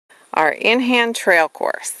our in-hand trail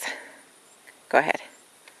course. Go ahead.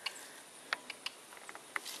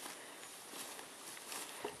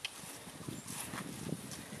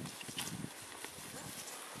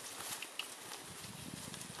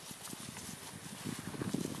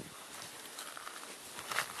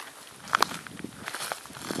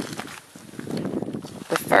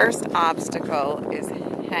 The first obstacle is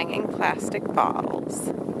hanging plastic bottles.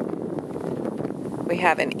 We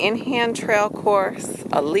have an in-hand trail course,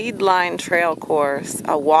 a lead line trail course,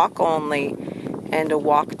 a walk only, and a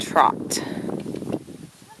walk trot.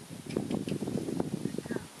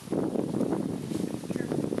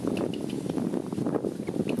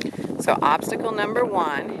 So obstacle number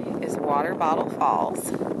 1 is water bottle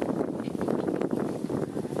falls.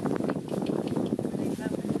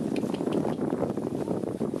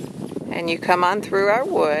 And you come on through our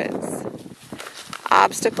woods.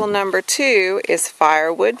 Obstacle number 2 is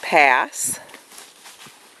firewood pass.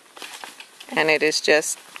 And it is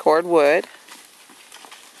just cord wood.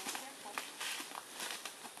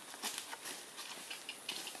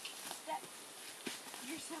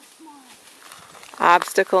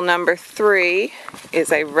 Obstacle number 3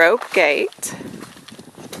 is a rope gate.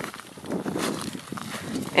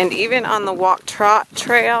 And even on the walk trot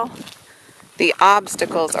trail, the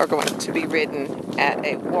obstacles are going to be ridden at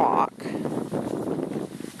a walk.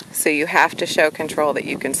 So you have to show control that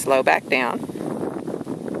you can slow back down.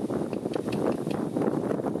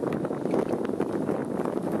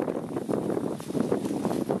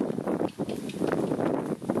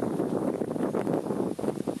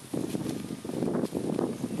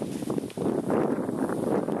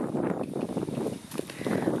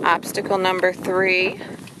 Obstacle number 3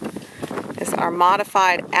 is our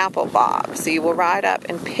modified apple bob. So you will ride up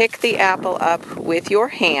and pick the apple up with your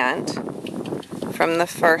hand from the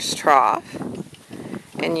first trough,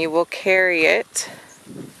 and you will carry it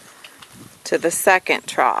to the second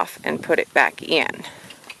trough and put it back in.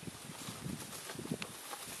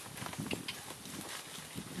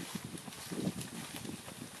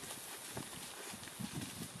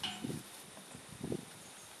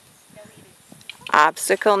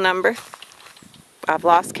 Obstacle number, I've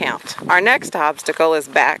lost count. Our next obstacle is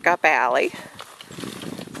backup alley.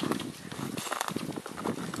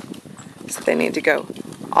 So they need to go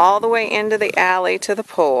all the way into the alley to the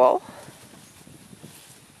pole.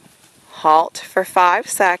 Halt for 5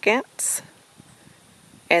 seconds.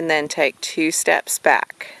 And then take 2 steps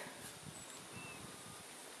back.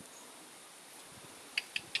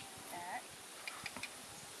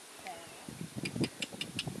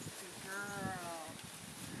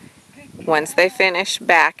 Once they finish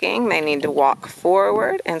backing, they need to walk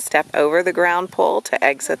forward and step over the ground pole to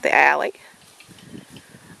exit the alley.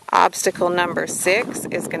 Obstacle number 6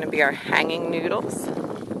 is going to be our hanging noodles.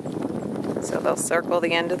 So they'll circle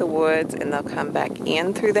the end of the woods and they'll come back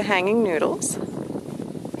in through the hanging noodles.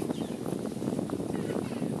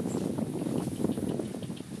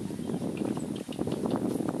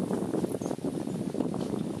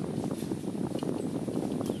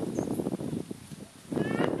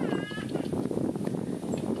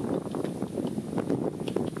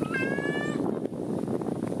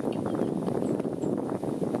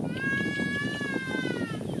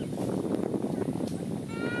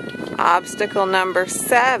 Obstacle number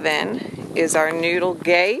 7 is our noodle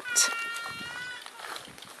gate.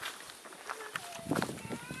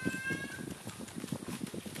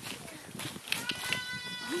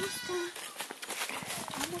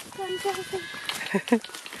 Almost done, Josie.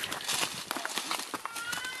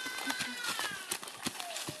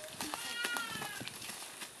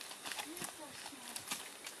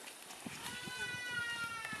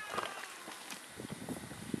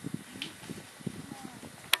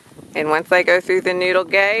 And once they go through the noodle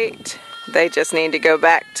gate, they just need to go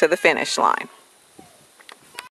back to the finish line.